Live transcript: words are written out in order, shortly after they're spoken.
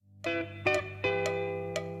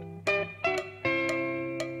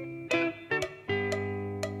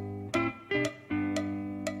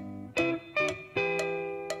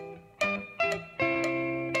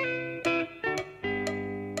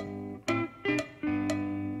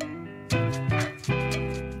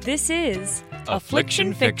This is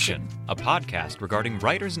Affliction Fiction, a podcast regarding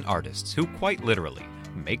writers and artists who quite literally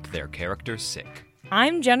make their characters sick.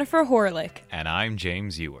 I'm Jennifer Horlick. And I'm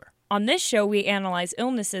James Ewer. On this show, we analyze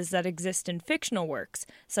illnesses that exist in fictional works,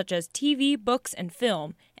 such as TV, books, and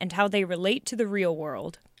film, and how they relate to the real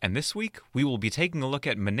world. And this week, we will be taking a look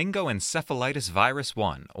at Meningoencephalitis Virus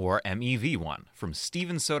One, or MEV-1, from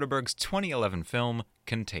Steven Soderbergh's 2011 film,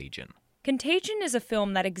 Contagion. Contagion is a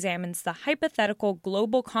film that examines the hypothetical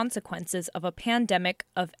global consequences of a pandemic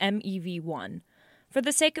of MEV-1. For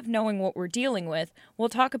the sake of knowing what we're dealing with, we'll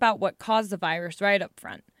talk about what caused the virus right up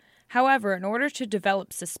front. However, in order to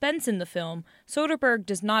develop suspense in the film, Soderbergh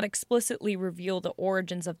does not explicitly reveal the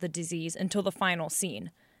origins of the disease until the final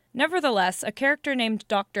scene. Nevertheless, a character named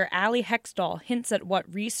Dr. Ali Hextall hints at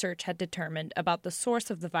what research had determined about the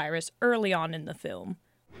source of the virus early on in the film.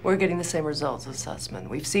 We're getting the same results as Sussman.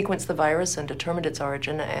 We've sequenced the virus and determined its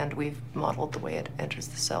origin, and we've modeled the way it enters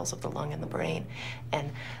the cells of the lung and the brain. And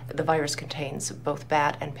the virus contains both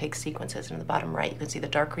bat and pig sequences. And in the bottom right, you can see the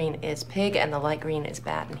dark green is pig and the light green is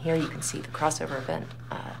bat. And here you can see the crossover event,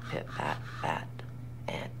 bat,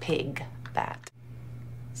 and pig, bat.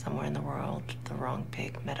 Somewhere in the world, the wrong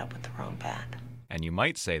pig met up with the wrong bat. And you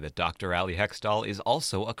might say that Dr. Ali Hextall is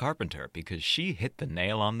also a carpenter, because she hit the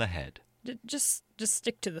nail on the head. Just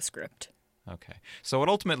stick to the script. Okay. So what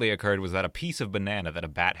ultimately occurred was that a piece of banana that a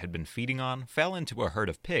bat had been feeding on fell into a herd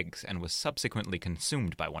of pigs and was subsequently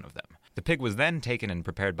consumed by one of them. The pig was then taken and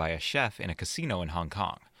prepared by a chef in a casino in Hong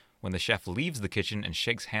Kong. When the chef leaves the kitchen and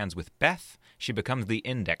shakes hands with Beth, she becomes the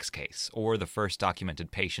index case, or the first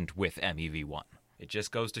documented patient with MEV-1. It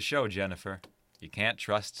just goes to show, Jennifer, you can't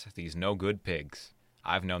trust these no-good pigs.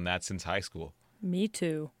 I've known that since high school. Me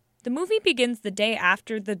too. The movie begins the day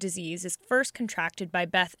after the disease is first contracted by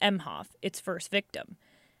Beth Emhoff, its first victim.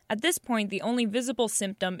 At this point, the only visible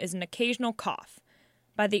symptom is an occasional cough.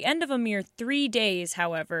 By the end of a mere 3 days,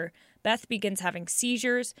 however, Beth begins having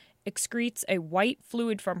seizures, excretes a white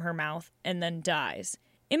fluid from her mouth, and then dies.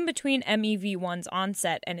 In between MEV-1's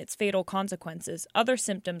onset and its fatal consequences, other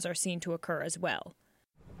symptoms are seen to occur as well.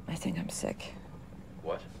 I think I'm sick.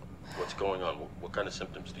 What? What's going on? What kind of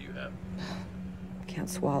symptoms do you have? Can't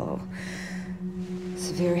swallow.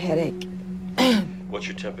 Severe headache. What's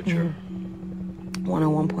your temperature?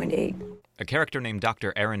 101.8. A character named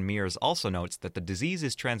Dr. Erin Mears also notes that the disease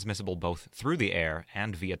is transmissible both through the air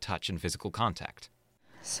and via touch and physical contact.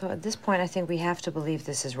 So at this point, I think we have to believe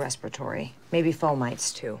this is respiratory. Maybe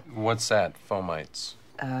fomites, too. What's that, fomites?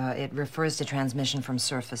 It refers to transmission from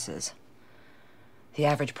surfaces. The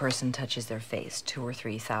average person touches their face 2,000 or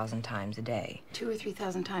 3,000 times a day. 2,000 or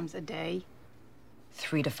 3,000 times a day?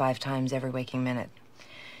 3 to 5 times every waking minute.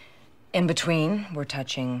 In between, we're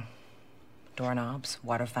touching doorknobs,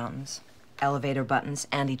 water fountains, elevator buttons,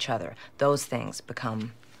 and each other. Those things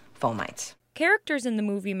become fomites. Characters in the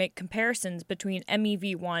movie make comparisons between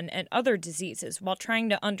MEV-1 and other diseases while trying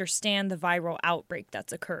to understand the viral outbreak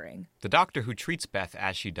that's occurring. The doctor who treats Beth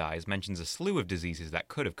as she dies mentions a slew of diseases that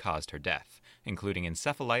could have caused her death, including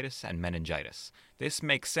encephalitis and meningitis. This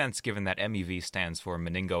makes sense given that MEV stands for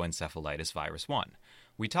Meningoencephalitis Virus One.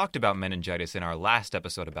 We talked about meningitis in our last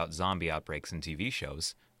episode about zombie outbreaks in TV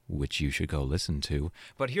shows, which you should go listen to,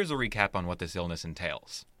 but here's a recap on what this illness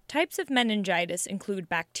entails. Types of meningitis include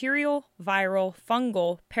bacterial, viral,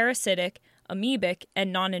 fungal, parasitic, amoebic,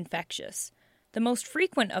 and non-infectious. The most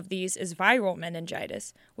frequent of these is viral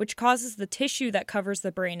meningitis, which causes the tissue that covers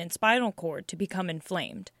the brain and spinal cord to become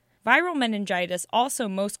inflamed. Viral meningitis also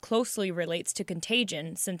most closely relates to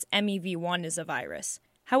contagion since MEV-1 is a virus.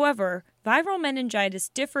 However, viral meningitis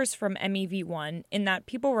differs from MEV-1 in that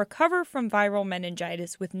people recover from viral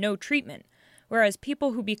meningitis with no treatment, whereas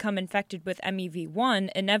people who become infected with MEV-1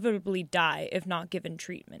 inevitably die if not given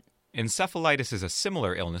treatment. Encephalitis is a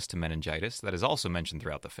similar illness to meningitis that is also mentioned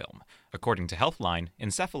throughout the film. According to Healthline,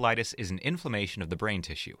 encephalitis is an inflammation of the brain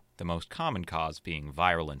tissue, the most common cause being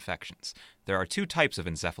viral infections. There are 2 types of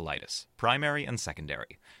encephalitis, primary and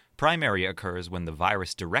secondary. Primary occurs when the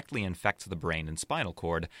virus directly infects the brain and spinal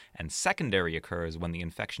cord, and secondary occurs when the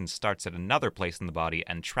infection starts at another place in the body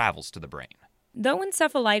and travels to the brain. Though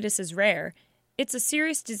encephalitis is rare, it's a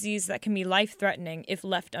serious disease that can be life-threatening if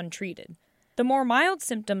left untreated. The more mild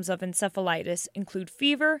symptoms of encephalitis include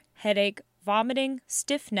fever, headache, vomiting,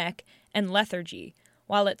 stiff neck, and lethargy,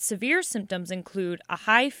 while its severe symptoms include a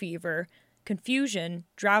high fever, confusion,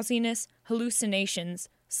 drowsiness, hallucinations,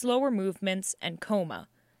 slower movements, and coma.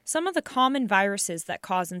 Some of the common viruses that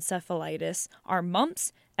cause encephalitis are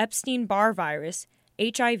mumps, Epstein-Barr virus,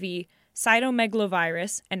 HIV,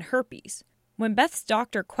 cytomegalovirus, and herpes. When Beth's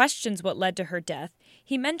doctor questions what led to her death,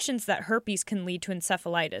 He mentions that herpes can lead to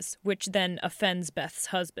encephalitis, which then offends Beth's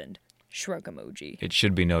husband. Shrug emoji. It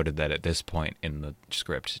should be noted that at this point in the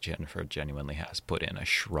script, Jennifer genuinely has put in a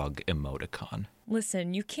shrug emoticon.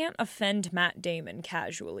 Listen, you can't offend Matt Damon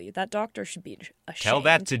casually. That doctor should be ashamed. Tell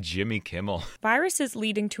that to Jimmy Kimmel. Viruses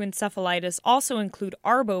leading to encephalitis also include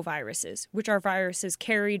arboviruses, which are viruses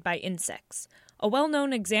carried by insects. A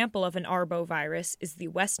well-known example of an arbovirus is the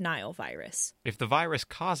West Nile virus. If the virus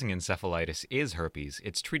causing encephalitis is herpes,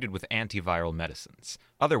 it's treated with antiviral medicines.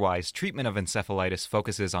 Otherwise, treatment of encephalitis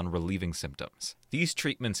focuses on relieving symptoms. These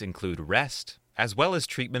treatments include rest, as well as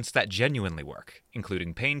treatments that genuinely work,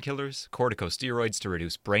 including painkillers, corticosteroids to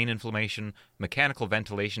reduce brain inflammation, mechanical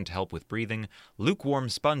ventilation to help with breathing, lukewarm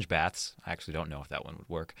sponge baths, I actually don't know if that one would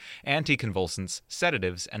work, anticonvulsants,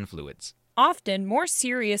 sedatives, and fluids. Often, more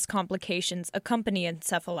serious complications accompany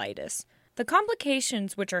encephalitis. The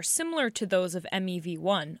complications, which are similar to those of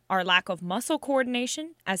MEV-1, are lack of muscle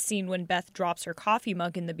coordination, as seen when Beth drops her coffee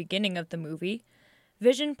mug in the beginning of the movie,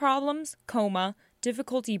 vision problems, coma,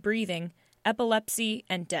 difficulty breathing, epilepsy,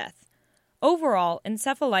 and death. Overall,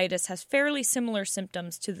 encephalitis has fairly similar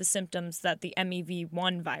symptoms to the symptoms that the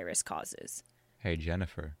MEV-1 virus causes. Hey,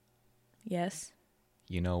 Jennifer. Yes?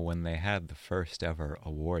 You know, when they had the first ever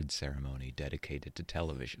award ceremony dedicated to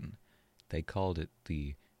television, they called it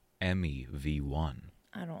the MEV-1.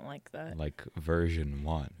 I don't like that. Like version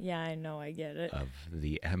 1. Yeah, I know, I get it. Of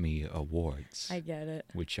the Emmy Awards. I get it.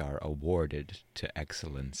 Which are awarded to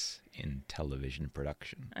excellence in television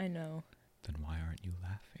production. I know. Then why aren't you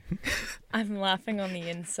laughing? I'm laughing on the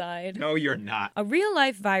inside. No, you're not. A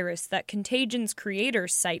real-life virus that Contagion's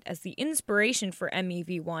creators cite as the inspiration for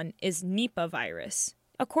MEV-1 is Nipah virus.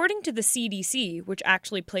 According to the CDC, which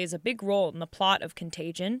actually plays a big role in the plot of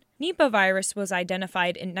Contagion, Nipah virus was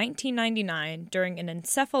identified in 1999 during an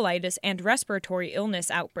encephalitis and respiratory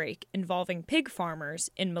illness outbreak involving pig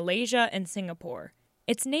farmers in Malaysia and Singapore.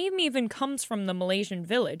 Its name even comes from the Malaysian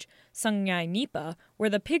village, Sungai Nipah, where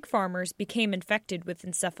the pig farmers became infected with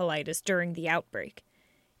encephalitis during the outbreak.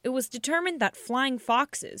 It was determined that flying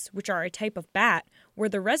foxes, which are a type of bat, were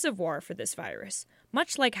the reservoir for this virus,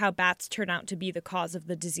 much like how bats turn out to be the cause of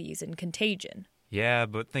the disease in Contagion. Yeah,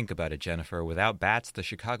 but think about it, Jennifer. Without bats, the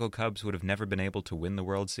Chicago Cubs would have never been able to win the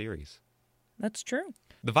World Series. That's true.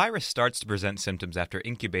 The virus starts to present symptoms after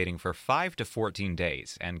incubating for 5 to 14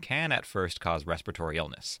 days and can at first cause respiratory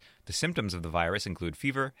illness. The symptoms of the virus include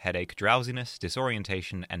fever, headache, drowsiness,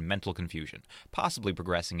 disorientation, and mental confusion, possibly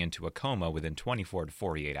progressing into a coma within 24 to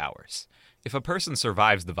 48 hours. If a person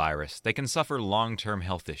survives the virus, they can suffer long-term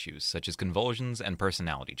health issues such as convulsions and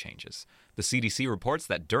personality changes. The CDC reports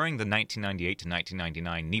that during the 1998 to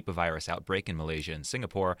 1999 Nipah virus outbreak in Malaysia and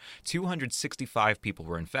Singapore, 265 people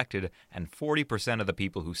were infected, and 40% of the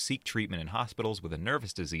people who seek treatment in hospitals with a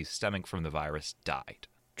nervous disease stemming from the virus died.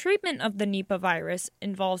 Treatment of the Nipah virus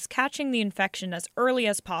involves catching the infection as early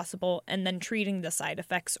as possible and then treating the side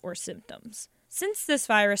effects or symptoms. Since this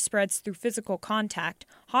virus spreads through physical contact,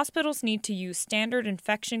 hospitals need to use standard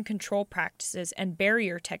infection control practices and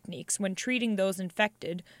barrier techniques when treating those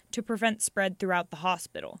infected to prevent spread throughout the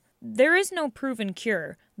hospital. There is no proven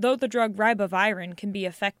cure, though the drug ribavirin can be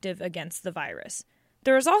effective against the virus.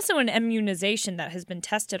 There is also an immunization that has been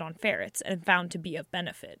tested on ferrets and found to be of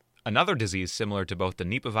benefit. Another disease similar to both the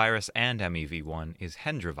Nipah virus and MEV-1 is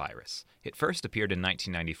Hendra virus. It first appeared in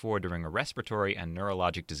 1994 during a respiratory and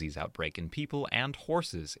neurologic disease outbreak in people and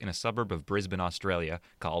horses in a suburb of Brisbane, Australia,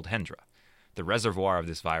 called Hendra. The reservoir of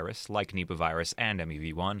this virus, like Nipah virus and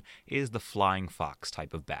MEV-1, is the flying fox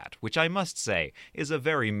type of bat, which I must say is a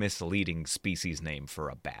very misleading species name for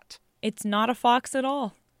a bat. It's not a fox at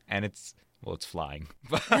all. And it's flying.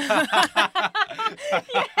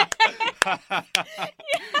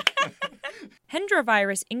 Hendra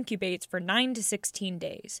virus incubates for 9 to 16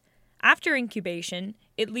 days. After incubation,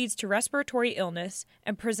 it leads to respiratory illness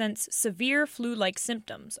and presents severe flu-like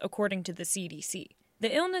symptoms, according to the CDC.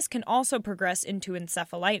 The illness can also progress into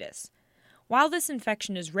encephalitis. While this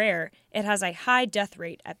infection is rare, it has a high death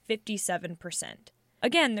rate at 57%.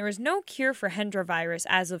 Again, there is no cure for Hendra virus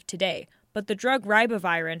as of today, but the drug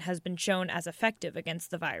ribavirin has been shown as effective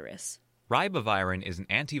against the virus. Ribavirin is an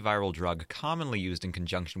antiviral drug commonly used in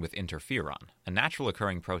conjunction with interferon, a natural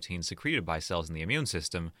occurring protein secreted by cells in the immune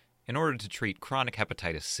system in order to treat chronic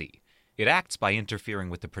hepatitis C. It acts by interfering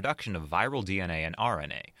with the production of viral DNA and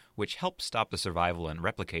RNA, which helps stop the survival and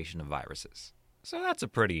replication of viruses. So that's a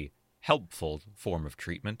pretty helpful form of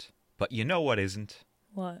treatment. But you know what isn't?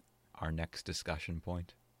 What? Our next discussion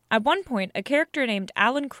point. At one point, a character named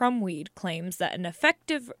Alan Crumweed claims that an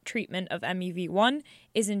effective treatment of MEV-1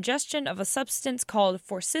 is ingestion of a substance called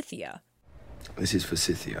forsythia. This is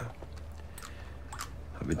forsythia.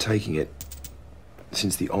 I've been taking it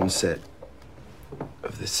since the onset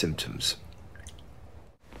of the symptoms.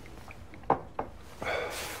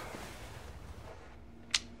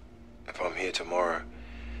 If I'm here tomorrow,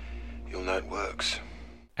 you'll know it works.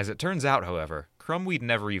 As it turns out, however, Crumweed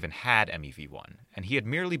never even had MEV-1, and he had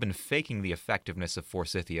merely been faking the effectiveness of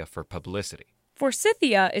Forsythia for publicity.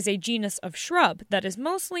 Forsythia is a genus of shrub that is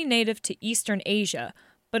mostly native to Eastern Asia,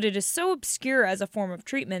 but it is so obscure as a form of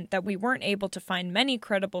treatment that we weren't able to find many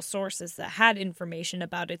credible sources that had information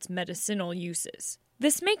about its medicinal uses.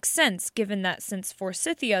 This makes sense given that since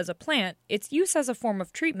Forsythia is a plant, its use as a form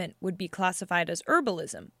of treatment would be classified as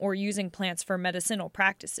herbalism, or using plants for medicinal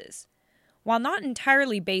practices. While not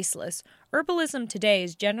entirely baseless, herbalism today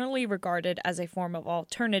is generally regarded as a form of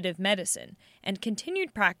alternative medicine, and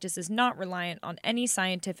continued practice is not reliant on any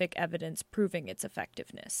scientific evidence proving its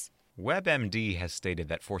effectiveness. WebMD has stated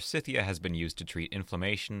that Forsythia has been used to treat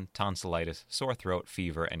inflammation, tonsillitis, sore throat,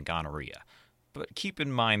 fever, and gonorrhea. But keep in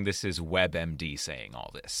mind this is WebMD saying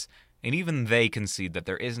all this. And even they concede that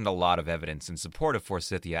there isn't a lot of evidence in support of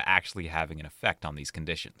Forsythia actually having an effect on these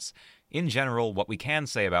conditions. In general, what we can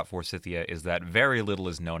say about Forsythia is that very little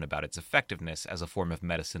is known about its effectiveness as a form of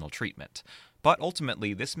medicinal treatment. But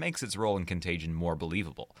ultimately, this makes its role in Contagion more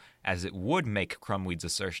believable, as it would make Crumweed's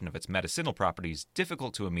assertion of its medicinal properties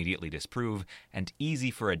difficult to immediately disprove and easy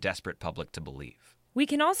for a desperate public to believe. We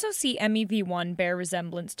can also see MEV-1 bear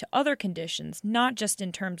resemblance to other conditions, not just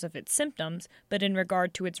in terms of its symptoms, but in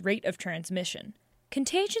regard to its rate of transmission.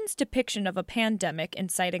 Contagion's depiction of a pandemic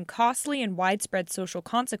inciting costly and widespread social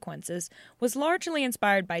consequences was largely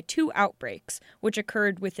inspired by two outbreaks, which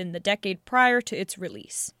occurred within the decade prior to its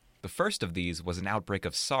release. The first of these was an outbreak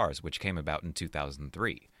of SARS, which came about in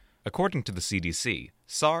 2003. According to the CDC,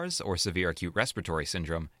 SARS, or severe acute respiratory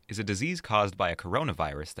syndrome, is a disease caused by a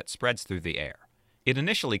coronavirus that spreads through the air. It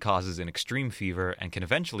initially causes an extreme fever and can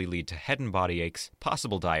eventually lead to head and body aches,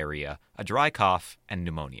 possible diarrhea, a dry cough, and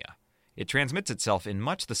pneumonia. It transmits itself in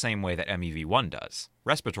much the same way that MEV-1 does,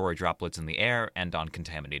 respiratory droplets in the air and on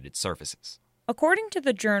contaminated surfaces. According to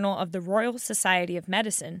the Journal of the Royal Society of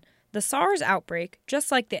Medicine, the SARS outbreak,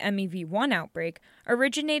 just like the MEV-1 outbreak,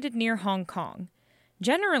 originated near Hong Kong.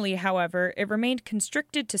 Generally, however, it remained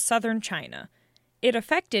constricted to southern China. It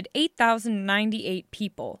affected 8,098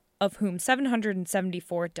 people, of whom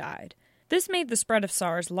 774 died. This made the spread of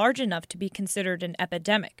SARS large enough to be considered an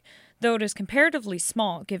epidemic, though it is comparatively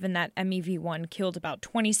small given that MEV-1 killed about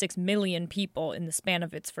 26 million people in the span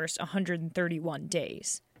of its first 131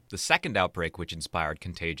 days. The second outbreak which inspired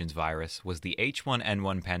Contagion's virus was the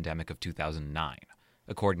H1N1 pandemic of 2009.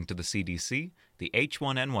 According to the CDC, the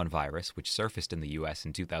H1N1 virus, which surfaced in the U.S.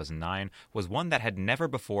 in 2009, was one that had never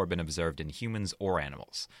before been observed in humans or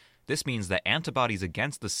animals. This means that antibodies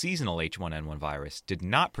against the seasonal H1N1 virus did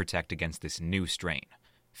not protect against this new strain.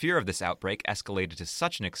 Fear of this outbreak escalated to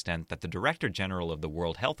such an extent that the Director General of the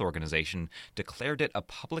World Health Organization declared it a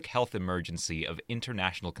public health emergency of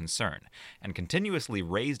international concern and continuously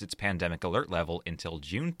raised its pandemic alert level until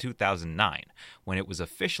June 2009, when it was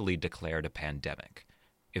officially declared a pandemic.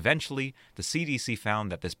 Eventually, the CDC found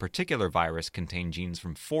that this particular virus contained genes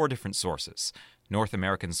from 4 different sources: North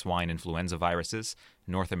American swine influenza viruses,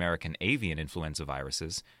 North American avian influenza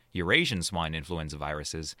viruses, Eurasian swine influenza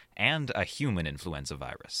viruses, and a human influenza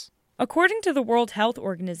virus. According to the World Health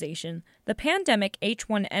Organization, the pandemic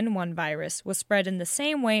H1N1 virus was spread in the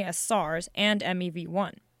same way as SARS and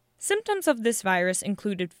MEV-1. Symptoms of this virus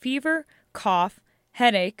included fever, cough,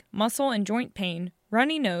 headache, muscle and joint pain,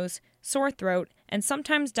 runny nose, sore throat, and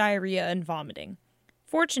sometimes diarrhea and vomiting.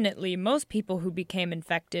 Fortunately, most people who became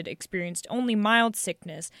infected experienced only mild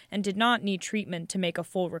sickness and did not need treatment to make a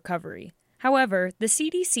full recovery. However, the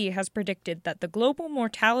CDC has predicted that the global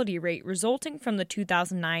mortality rate resulting from the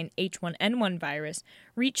 2009 H1N1 virus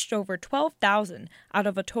reached over 12,000 out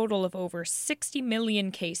of a total of over 60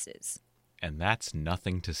 million cases. And that's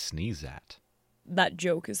nothing to sneeze at. That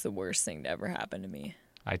joke is the worst thing to ever happen to me.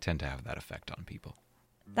 I tend to have that effect on people.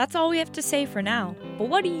 That's all we have to say for now, but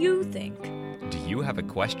what do you think? Do you have a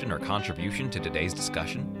question or contribution to today's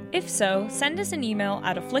discussion? If so, send us an email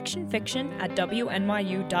at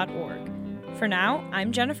afflictionfiction@wnyu.org. For now,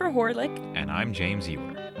 I'm Jennifer Horlick. And I'm James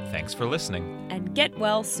Ewer. Thanks for listening. And get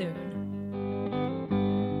well soon.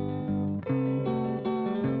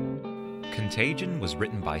 Contagion was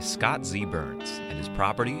written by Scott Z. Burns and is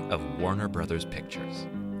property of Warner Brothers Pictures.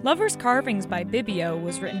 Lover's Carvings by Bibio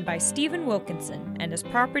was written by Stephen Wilkinson and is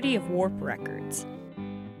property of Warp Records.